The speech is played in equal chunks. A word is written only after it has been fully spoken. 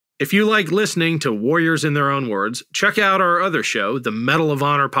If you like listening to Warriors in Their Own Words, check out our other show, the Medal of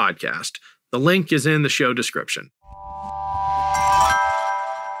Honor podcast. The link is in the show description.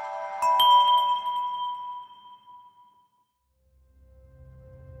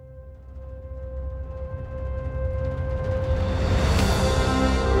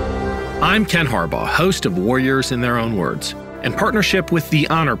 I'm Ken Harbaugh, host of Warriors in Their Own Words. In partnership with the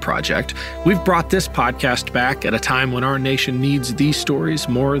Honor Project, we've brought this podcast back at a time when our nation needs these stories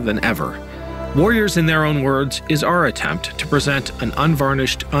more than ever. Warriors in Their Own Words is our attempt to present an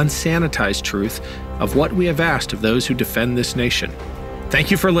unvarnished, unsanitized truth of what we have asked of those who defend this nation. Thank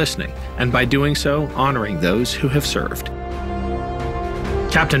you for listening, and by doing so, honoring those who have served.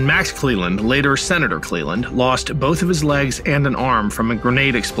 Captain Max Cleland, later Senator Cleland, lost both of his legs and an arm from a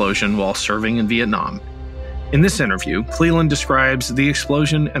grenade explosion while serving in Vietnam. In this interview, Cleland describes the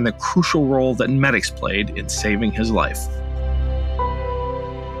explosion and the crucial role that medics played in saving his life.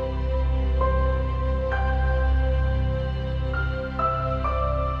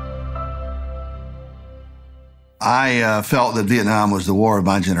 I felt that Vietnam was the war of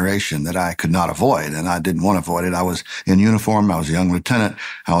my generation that I could not avoid, and I didn't want to avoid it. I was in uniform. I was a young lieutenant.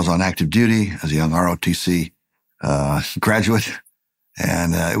 I was on active duty as a young ROTC graduate,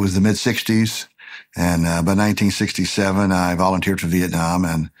 and it was the mid-'60s. And by 1967, I volunteered for Vietnam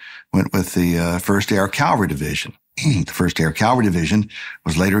and went with the 1st Air Cavalry Division. The 1st Air Cavalry Division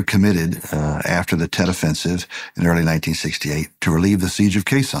was later committed after the Tet Offensive in early 1968 to relieve the siege of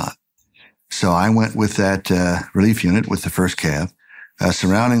Quezon. So I went with that relief unit with the 1st Cav,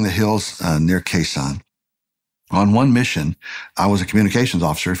 surrounding the hills near Quezon. On one mission, I was a communications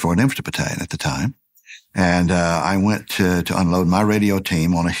officer for an infantry battalion at the time, and I went to unload my radio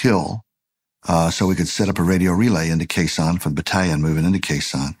team on a hill so we could set up a radio relay into Quezon for the battalion moving into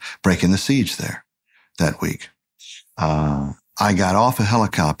Quezon, breaking the siege there that week. I got off a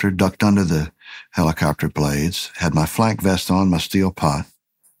helicopter, ducked under the helicopter blades, had my flak vest on, my steel pot,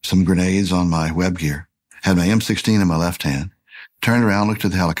 some grenades on my web gear, had my M16 in my left hand, turned around, looked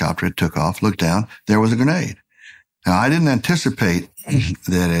at the helicopter, it took off, looked down, there was a grenade. Now, I didn't anticipate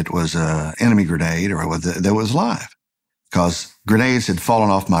that it was an enemy grenade or that it was live, because grenades had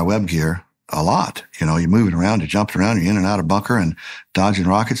fallen off my web gear a lot. You know, you're moving around, you're jumping around, you're in and out of bunker and dodging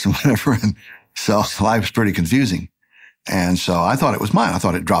rockets and whatever, and so life was pretty confusing. And so I thought it was mine. I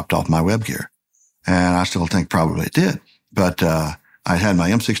thought it dropped off my web gear, and I still think probably it did. But I had my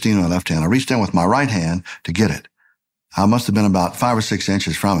M16 in my left hand. I reached in with my right hand to get it. I must have been about 5 or 6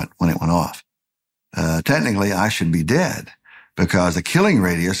 inches from it when it went off. Technically, I should be dead because the killing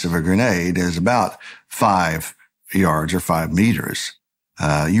radius of a grenade is about 5 yards or 5 meters.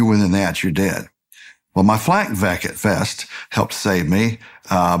 You're within that, you're dead. Well, my flak vest helped save me.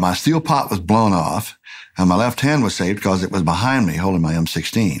 My steel pot was blown off, and my left hand was saved because it was behind me holding my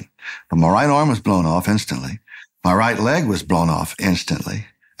M16. But my right arm was blown off instantly. My right leg was blown off instantly,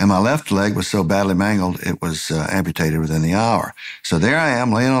 and my left leg was so badly mangled it was amputated within the hour. So there I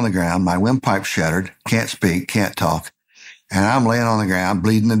am laying on the ground, my windpipe shattered, can't speak, can't talk, and I'm laying on the ground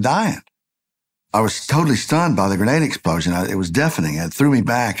bleeding and dying. I was totally stunned by the grenade explosion. It was deafening. It threw me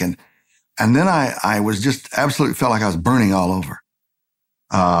back, and then I was just absolutely felt like I was burning all over.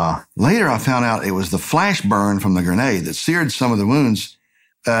 Later I found out it was the flash burn from the grenade that seared some of the wounds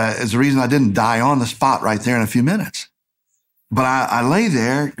is the reason I didn't die on the spot right there in a few minutes. But I lay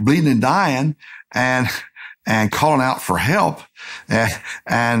there bleeding and dying and calling out for help.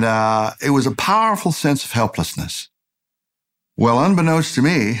 And it was a powerful sense of helplessness. Well, unbeknownst to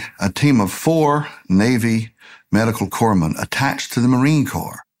me, a team of 4 Navy medical corpsmen attached to the Marine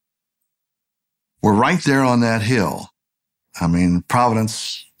Corps were right there on that hill. I mean,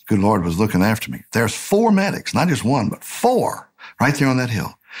 Providence, good Lord, was looking after me. There's 4 medics, not just 1, but 4 right there on that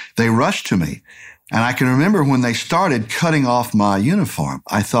hill. They rushed to me. And I can remember when they started cutting off my uniform,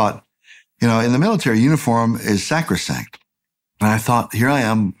 I thought, you know, in the military, uniform is sacrosanct. And I thought, here I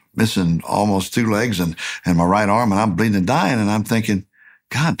am missing almost 2 legs and my right arm, and I'm bleeding and dying. And I'm thinking,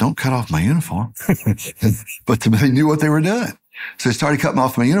 God, don't cut off my uniform. But they knew what they were doing. So they started cutting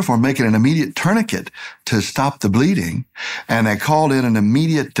off my uniform, making an immediate tourniquet to stop the bleeding. And they called in an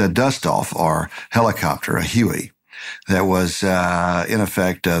immediate dust-off or helicopter, a Huey, that was, in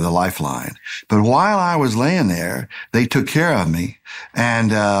effect, the lifeline. But while I was laying there, they took care of me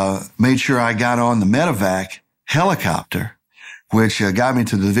and made sure I got on the medevac helicopter, which got me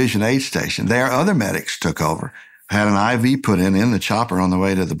to the Division aid station. There, other medics took over, had an IV put in the chopper on the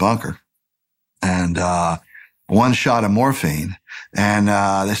way to the bunker, and 1 shot of morphine And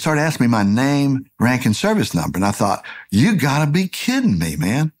they started asking me my name, rank, and service number. And I thought, you got to be kidding me,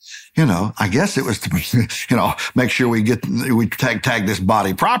 man. I guess it was to, make sure we tag this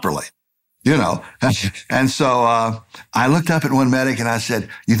body properly, And so I looked up at one medic and I said,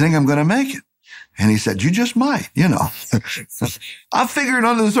 you think I'm going to make it? And he said, you just might, I figured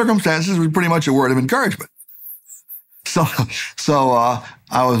under the circumstances it was pretty much a word of encouragement. So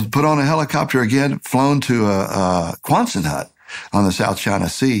I was put on a helicopter again, flown to a Quonset hut on the South China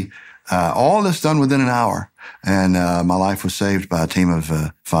Sea. All this done within an hour. And my life was saved by a team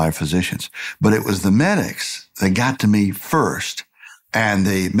of 5 physicians. But it was the medics that got to me first. And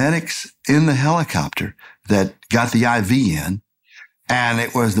the medics in the helicopter that got the IV in. And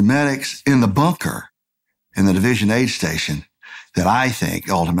it was the medics in the bunker in the division aid station that I think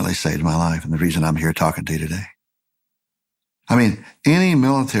ultimately saved my life. And the reason I'm here talking to you today. I mean, any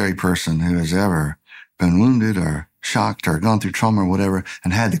military person who has ever been wounded or shocked or gone through trauma or whatever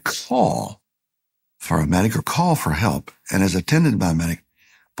and had to call for a medic or call for help and is attended by a medic,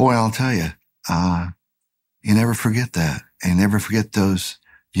 boy, I'll tell you, you never forget that. And you never forget those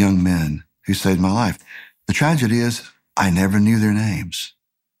young men who saved my life. The tragedy is I never knew their names.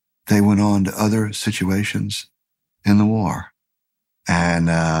 They went on to other situations in the war. And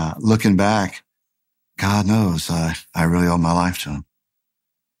looking back, God knows I really owe my life to them.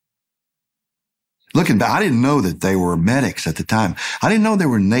 Looking back, I didn't know that they were medics at the time. I didn't know they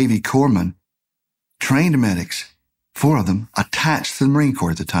were Navy corpsmen, trained medics, 4 of them, attached to the Marine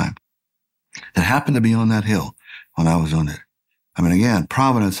Corps at the time, that happened to be on that hill when I was on it. I mean, again,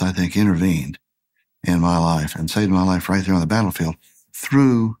 Providence, I think, intervened in my life and saved my life right there on the battlefield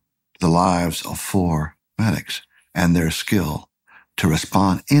through the lives of 4 medics and their skill to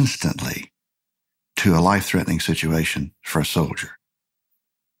respond instantly to a life-threatening situation for a soldier.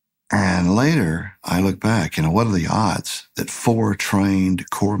 And later, I look back, what are the odds that 4 trained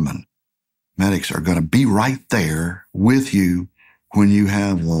corpsmen, medics, are going to be right there with you when you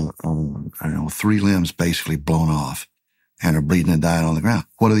have, 3 limbs basically blown off and are bleeding and dying on the ground?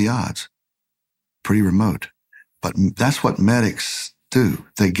 What are the odds? Pretty remote. But that's what medics do.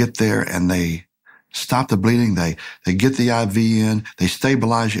 They get there and they stop the bleeding. They get the IV in. They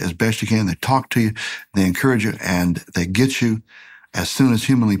stabilize you as best you can. They talk to you. They encourage you, and they get you as soon as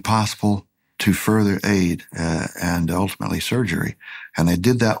humanly possible to further aid and ultimately surgery. And they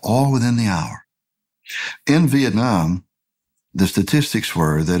did that all within the hour. In Vietnam, the statistics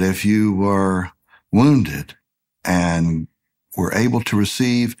were that if you were wounded and were able to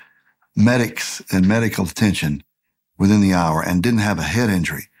receive medics and medical attention within the hour and didn't have a head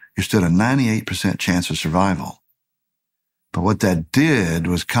injury, you stood a 98% chance of survival. But what that did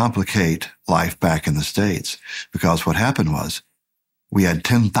was complicate life back in the States, because what happened was we had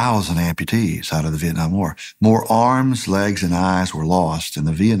 10,000 amputees out of the Vietnam War. More arms, legs, and eyes were lost in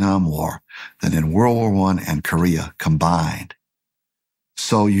the Vietnam War than in World War I and Korea combined.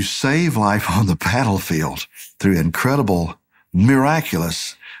 So you save life on the battlefield through incredible,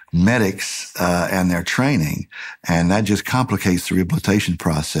 miraculous medics and their training, and that just complicates the rehabilitation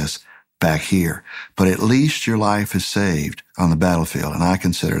process back here. But at least your life is saved on the battlefield, and I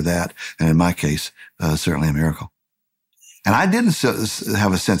consider that, and in my case, certainly a miracle. And I didn't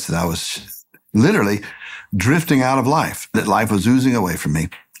have a sense that I was literally drifting out of life, that life was oozing away from me.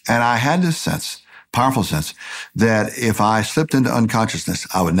 And I had this sense, powerful sense, that if I slipped into unconsciousness,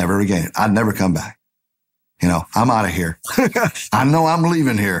 I would never regain it. I'd never come back. I'm out of here. I know I'm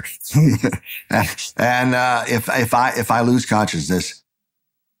leaving here. And if I lose consciousness,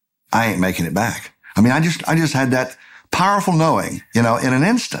 I ain't making it back. I mean, I just had that powerful knowing, in an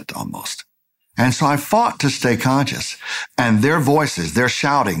instant almost. And so I fought to stay conscious, and their voices, their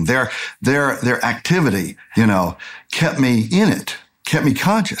shouting, their activity, kept me in it, kept me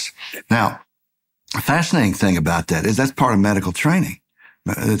conscious. Now, a fascinating thing about that is that's part of medical training,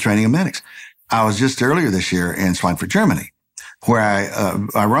 the training of medics. I was just earlier this year in Schweinfurt, Germany, where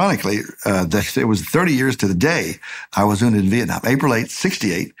ironically, it was 30 years to the day I was wounded in Vietnam, April 8,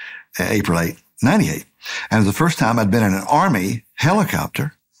 68, April 8, 98. And it was the first time I'd been in an Army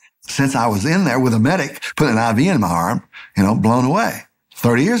helicopter since I was in there with a medic, putting an IV in my arm, blown away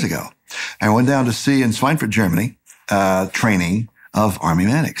 30 years ago. I went down to see in Schweinfurt, Germany, training of Army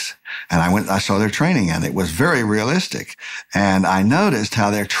medics. And I saw their training, and it was very realistic. And I noticed how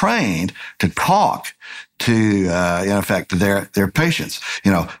they're trained to talk to, in effect, their patients.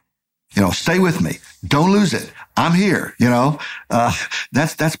 Stay with me. Don't lose it. I'm here.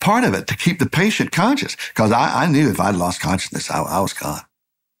 That's part of it, to keep the patient conscious. Because I knew if I'd lost consciousness, I was gone.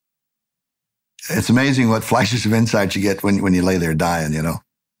 It's amazing what flashes of insight you get when you lay there dying,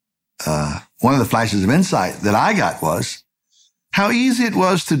 One of the flashes of insight that I got was how easy it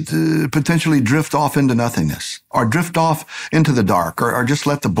was to potentially drift off into nothingness or drift off into the dark or just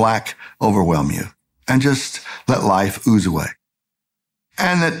let the black overwhelm you and just let life ooze away.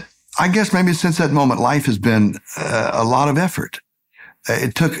 And that, I guess maybe since that moment, life has been a lot of effort.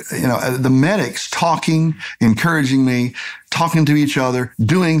 It took, the medics talking, encouraging me, talking to each other,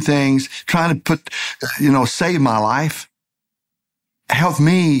 doing things, trying to save my life, helped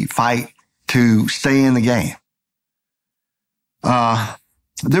me fight to stay in the game. There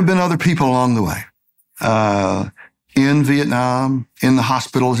have been other people along the way, in Vietnam, in the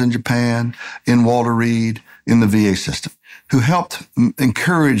hospitals in Japan, in Walter Reed, in the VA system, who helped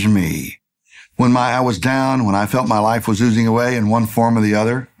encourage me when I was down, when I felt my life was oozing away in one form or the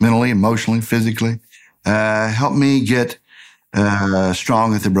other, mentally, emotionally, physically, helped me get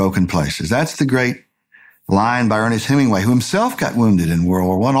strong at the broken places. That's the great line by Ernest Hemingway, who himself got wounded in World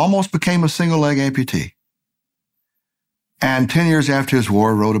War I, almost became a single-leg amputee. And 10 years after his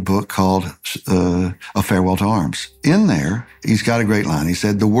war, wrote a book called A Farewell to Arms. In there, he's got a great line. He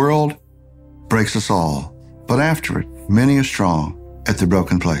said, "The world breaks us all, but after it, many are strong at the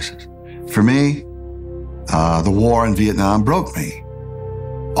broken places." For me, the war in Vietnam broke me,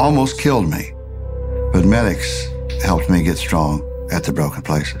 almost killed me, but medics helped me get strong at the broken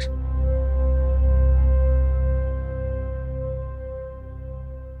places.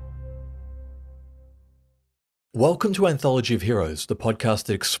 Welcome to Anthology of Heroes, the podcast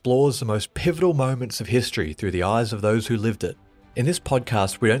that explores the most pivotal moments of history through the eyes of those who lived it. In this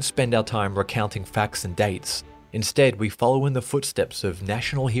podcast, we don't spend our time recounting facts and dates. Instead, we follow in the footsteps of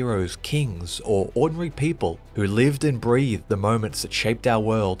national heroes, kings, or ordinary people who lived and breathed the moments that shaped our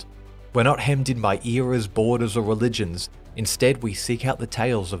world. We're not hemmed in by eras, borders, or religions. Instead, we seek out the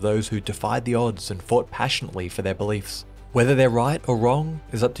tales of those who defied the odds and fought passionately for their beliefs. Whether they're right or wrong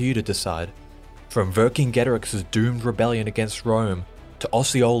is up to you to decide. From Vercingetorix's doomed rebellion against Rome, to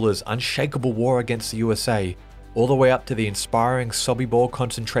Osceola's unshakable war against the USA, all the way up to the inspiring Sobibor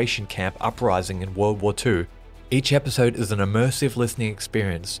concentration camp uprising in World War II, each episode is an immersive listening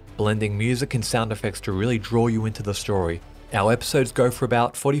experience, blending music and sound effects to really draw you into the story. Our episodes go for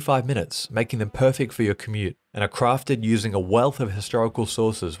about 45 minutes, making them perfect for your commute, and are crafted using a wealth of historical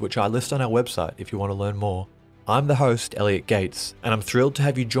sources, which I list on our website if you want to learn more. I'm the host, Elliot Gates, and I'm thrilled to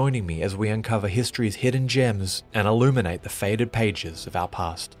have you joining me as we uncover history's hidden gems and illuminate the faded pages of our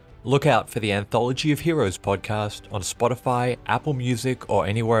past. Look out for the Anthology of Heroes podcast on Spotify, Apple Music, or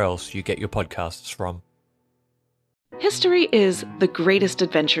anywhere else you get your podcasts from. History is the greatest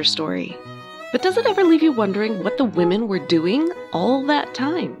adventure story. But does it ever leave you wondering what the women were doing all that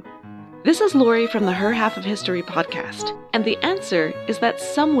time? This is Lori from the Her Half of History podcast, and the answer is that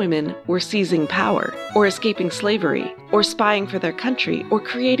some women were seizing power, or escaping slavery, or spying for their country, or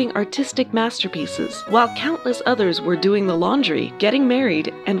creating artistic masterpieces, while countless others were doing the laundry, getting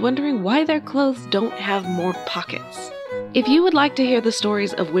married, and wondering why their clothes don't have more pockets. If you would like to hear the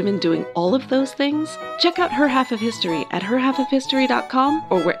stories of women doing all of those things, check out Her Half of History at herhalfofhistory.com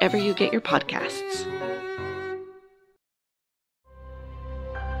or wherever you get your podcasts.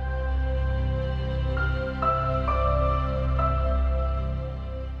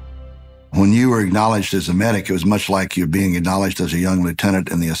 When you were acknowledged as a medic, it was much like you being acknowledged as a young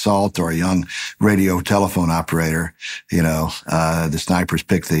lieutenant in the assault or a young radio telephone operator. The snipers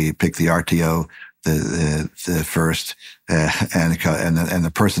pick the RTO, the first, and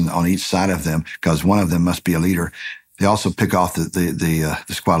the person on each side of them, because one of them must be a leader. They also pick off the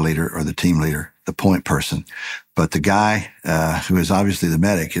squad leader or the team leader, the point person. But the guy who is obviously the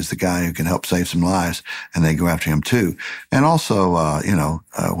medic is the guy who can help save some lives, and they go after him too. And also,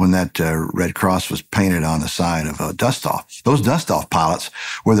 when that Red Cross was painted on the side of a dust-off, those dust-off pilots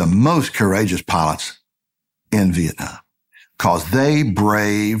were the most courageous pilots in Vietnam because they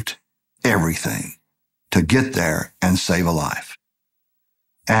braved everything to get there and save a life.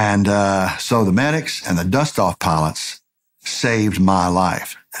 And so the medics and the dust-off pilots saved my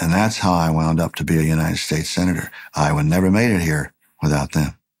life. And that's how I wound up to be a United States Senator. I would never made it here without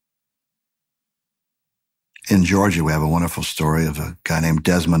them. In Georgia, we have a wonderful story of a guy named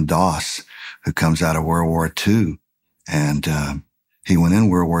Desmond Doss who comes out of World War II. And he went in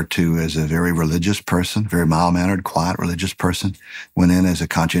World War II as a very religious person, very mild-mannered, quiet religious person, went in as a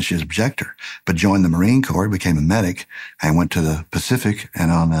conscientious objector, but joined the Marine Corps, became a medic, and went to the Pacific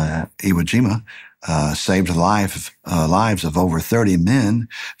and on Iwo Jima, saved the lives of over 30 men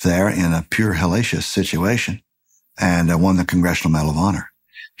there in a pure hellacious situation, and won the Congressional Medal of Honor.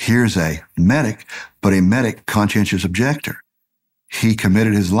 Here's a medic, but a medic conscientious objector. He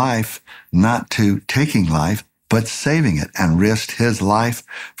committed his life not to taking life, but saving it, and risked his life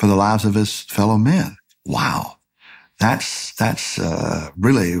for the lives of his fellow men. Wow. That's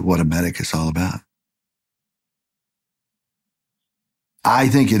really what a medic is all about. I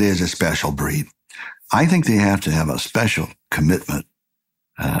think it is a special breed. I think they have to have a special commitment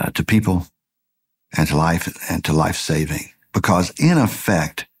to people and to life and to life saving, because in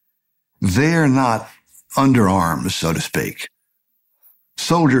effect, they're not underarmed, so to speak.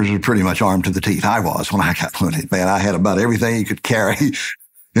 Soldiers are pretty much armed to the teeth. I was when I got wounded. Man, I had about everything you could carry,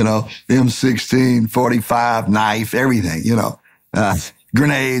 M16, 45, knife, everything,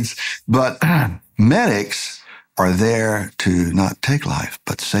 grenades. But medics are there to not take life,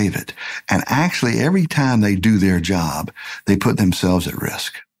 but save it. And actually, every time they do their job, they put themselves at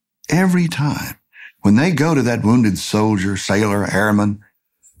risk. Every time. When they go to that wounded soldier, sailor, airman,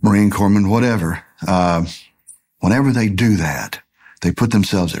 Marine Corpsman, whatever, whenever they do that, they put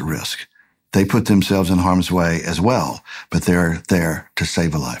themselves at risk. They put themselves in harm's way as well, but they're there to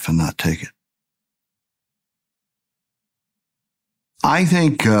save a life and not take it. I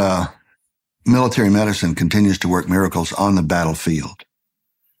think military medicine continues to work miracles on the battlefield,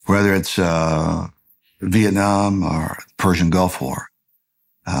 whether it's Vietnam or Persian Gulf War.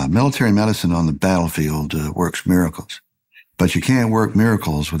 Military medicine on the battlefield works miracles, but you can't work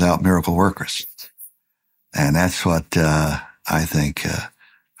miracles without miracle workers. And that's what I think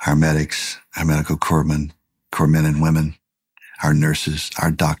our medics, our medical corpsmen and women, our nurses,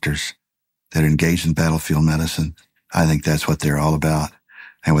 our doctors that are engaged in battlefield medicine, I think that's what they're all about.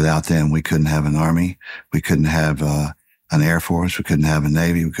 And without them, we couldn't have an army. We couldn't have an Air Force. We couldn't have a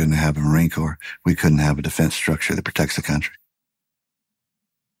Navy. We couldn't have a Marine Corps. We couldn't have a defense structure that protects the country.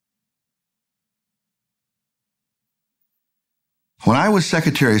 When I was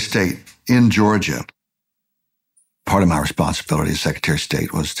Secretary of State in Georgia, part of my responsibility as Secretary of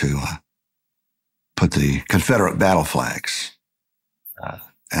State was to put the Confederate battle flags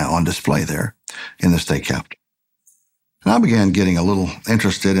on display there in the state capitol. And I began getting a little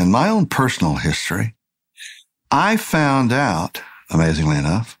interested in my own personal history. I found out, amazingly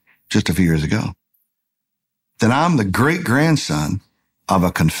enough, just a few years ago, that I'm the great-grandson of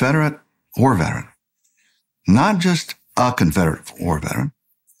a Confederate war veteran. Not just a Confederate war veteran,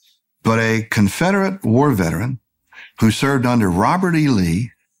 but a Confederate war veteran who served under Robert E.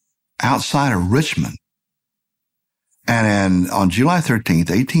 Lee outside of Richmond. And on July 13th,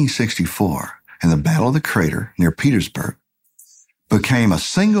 1864, in the Battle of the Crater near Petersburg, became a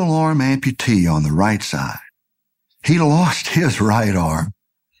single-arm amputee on the right side. He lost his right arm.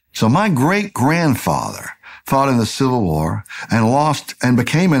 So my great-grandfather fought in the Civil War and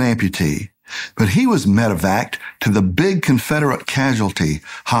became an amputee, but he was medevaced to the big Confederate casualty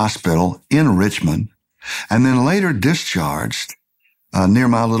hospital in Richmond, and then later discharged near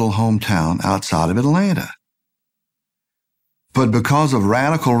my little hometown outside of Atlanta. But because of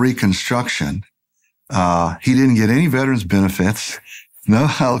radical Reconstruction, he didn't get any veterans benefits, no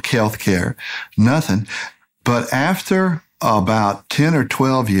health care, nothing. But after about 10 or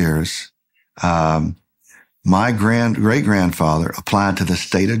 12 years, my great-grandfather applied to the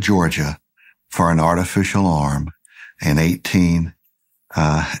state of Georgia for an artificial arm in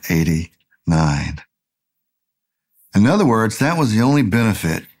 1889. In other words, that was the only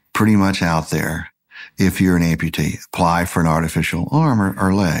benefit pretty much out there if you're an amputee. Apply for an artificial arm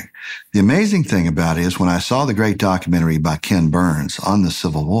or leg. The amazing thing about it is when I saw the great documentary by Ken Burns on the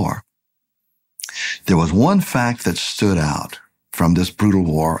Civil War, there was one fact that stood out from this brutal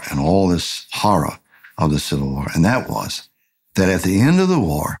war and all this horror of the Civil War, and that was that at the end of the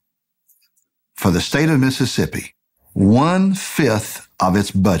war, for the state of Mississippi, 1/5 of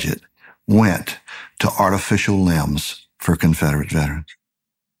its budget went to artificial limbs for Confederate veterans.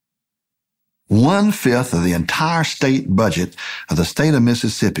 1/5 of the entire state budget of the state of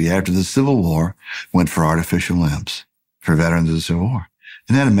Mississippi after the Civil War went for artificial limbs for veterans of the Civil War.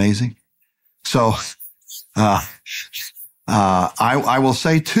 Isn't that amazing? So, I will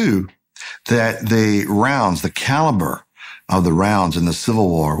say too that the rounds, the caliber of the rounds in the Civil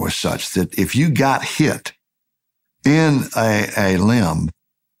War was such that if you got hit in a limb,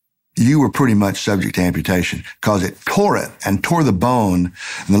 you were pretty much subject to amputation because it tore the bone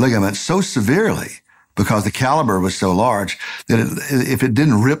and the ligament so severely because the caliber was so large that if it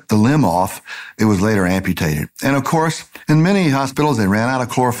didn't rip the limb off, it was later amputated. And of course, in many hospitals, they ran out of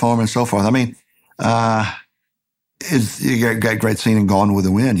chloroform and so forth. I mean, you got a great scene in Gone with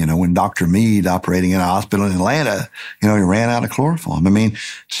the Wind, when Dr. Meade operating in a hospital in Atlanta, he ran out of chloroform. I mean,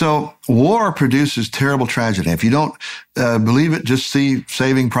 so war produces terrible tragedy. If you don't believe it, just see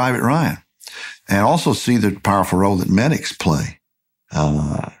Saving Private Ryan and also see the powerful role that medics play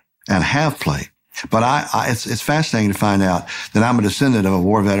and have played But it's fascinating to find out that I'm a descendant of a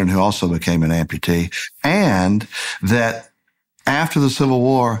war veteran who also became an amputee, and that after the Civil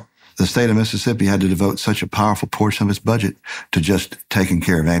War, the state of Mississippi had to devote such a powerful portion of its budget to just taking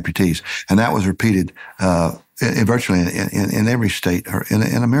care of amputees. And that was repeated virtually in every state or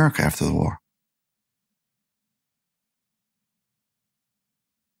in America after the war.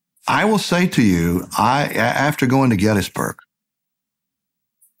 I will say to you, after going to Gettysburg,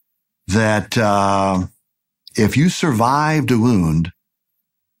 that if you survived a wound,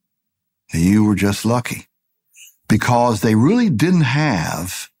 you were just lucky, because they really didn't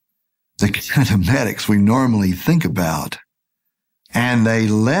have the kind of medics we normally think about. And they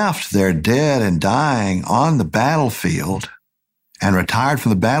left their dead and dying on the battlefield and retired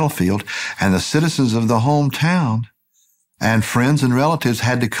from the battlefield, and the citizens of the hometown and friends and relatives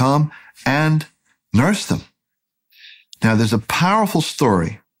had to come and nurse them. Now, there's a powerful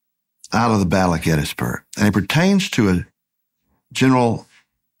story out of the Battle of Gettysburg, and it pertains to a General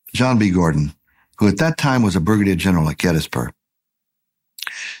John B. Gordon, who at that time was a brigadier general at Gettysburg.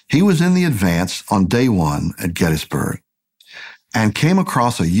 He was in the advance on day one at Gettysburg and came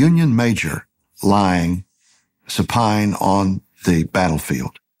across a Union major lying supine on the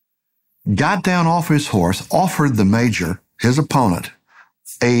battlefield. Got down off his horse, offered the major, his opponent,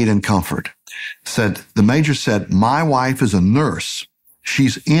 aid and comfort. The major said, "My wife is a nurse.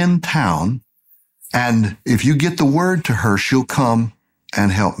 She's in town, and if you get the word to her, she'll come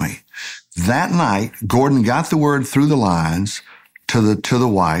and help me." That night, Gordon got the word through the lines to the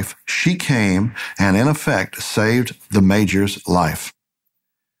wife. She came and, in effect, saved the major's life.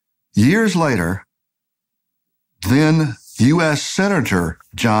 Years later, then U.S. Senator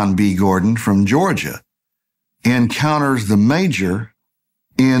John B. Gordon from Georgia encounters the major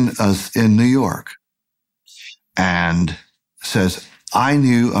in New York and says, "I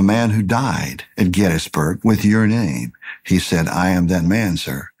knew a man who died at Gettysburg with your name." He said, "I am that man,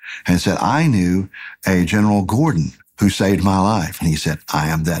 sir." And said, "I knew a General Gordon who saved my life." And he said, "I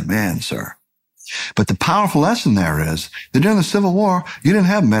am that man, sir." But the powerful lesson there is that during the Civil War, you didn't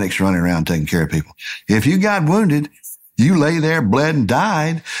have medics running around taking care of people. If you got wounded, you lay there, bled, and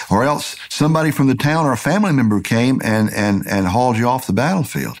died, or else somebody from the town or a family member came and hauled you off the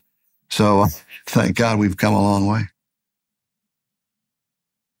battlefield. So thank God we've come a long way.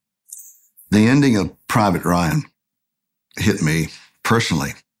 The ending of Private Ryan hit me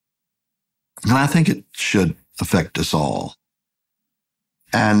personally, and I think it should affect us all.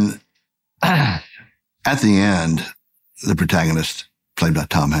 And at the end, the protagonist, played by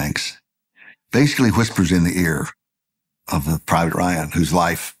Tom Hanks, basically whispers in the ear of the Private Ryan, whose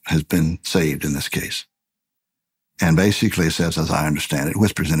life has been saved in this case. And basically says, as I understand it,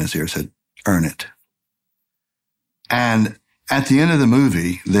 whispers in his ear, said, "Earn it." And at the end of the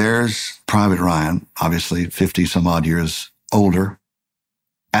movie, there's Private Ryan, obviously 50 some odd years older,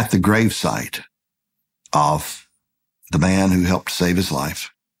 at the gravesite of the man who helped save his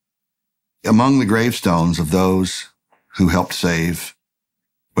life, among the gravestones of those who helped save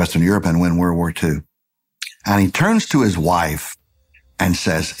Western Europe and win World War II. And he turns to his wife and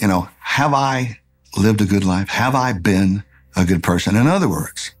says, "Have I lived a good life? Have I been a good person?" In other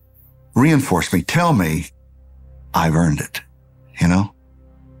words, reinforce me, tell me I've earned it, And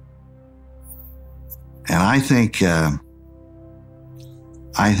I think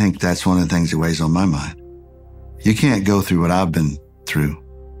that's one of the things that weighs on my mind. You can't go through what I've been through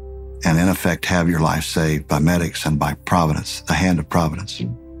and in effect have your life saved by medics and by Providence, the hand of Providence,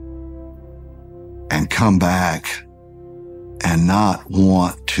 and come back and not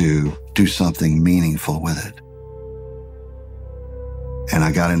want to do something meaningful with it. And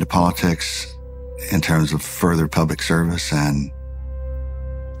I got into politics in terms of further public service, and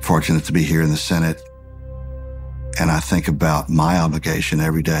fortunate to be here in the Senate. And I think about my obligation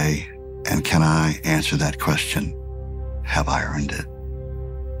every day, and can I answer that question? Have I earned it?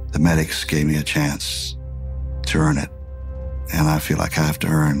 The medics gave me a chance to earn it, and I feel like I have to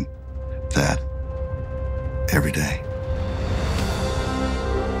earn that every day.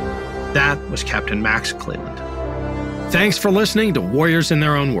 That was Captain Max Cleland. Thanks for listening to Warriors in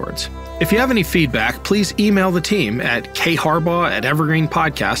Their Own Words. If you have any feedback, please email the team at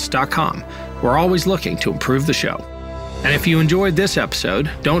kharbaugh@evergreenpodcasts.com. We're always looking to improve the show. And if you enjoyed this episode,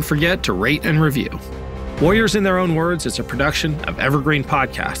 don't forget to rate and review. Warriors in Their Own Words is a production of Evergreen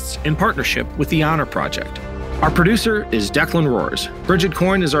Podcasts in partnership with the Honor Project. Our producer is Declan Roars. Bridget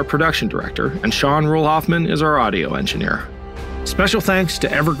Coyne is our production director, and Sean Rule-Hoffman is our audio engineer. Special thanks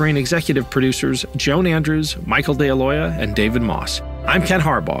to Evergreen executive producers Joan Andrews, Michael DeAloia, and David Moss. I'm Ken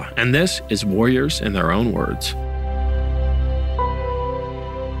Harbaugh, and this is Warriors in Their Own Words.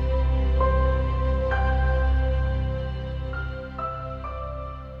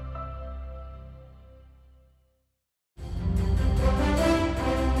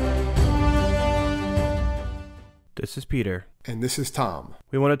 This is Peter. And this is Tom.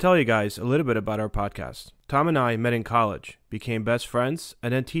 We want to tell you guys a little bit about our podcast. Tom and I met in college, became best friends,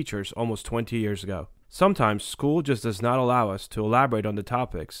 and then teachers almost 20 years ago. Sometimes school just does not allow us to elaborate on the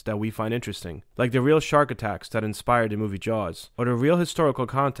topics that we find interesting, like the real shark attacks that inspired the movie Jaws, or the real historical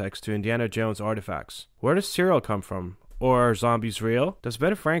context to Indiana Jones artifacts. Where does cereal come from? Or are zombies real? Does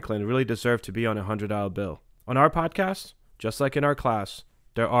Ben Franklin really deserve to be on a $100 bill? On our podcast, just like in our class,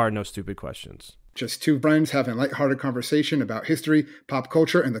 there are no stupid questions. Just two friends having a lighthearted conversation about history, pop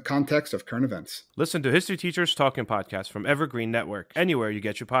culture, and the context of current events. Listen to History Teachers Talking Podcast from Evergreen Network, anywhere you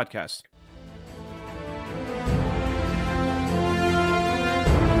get your podcasts.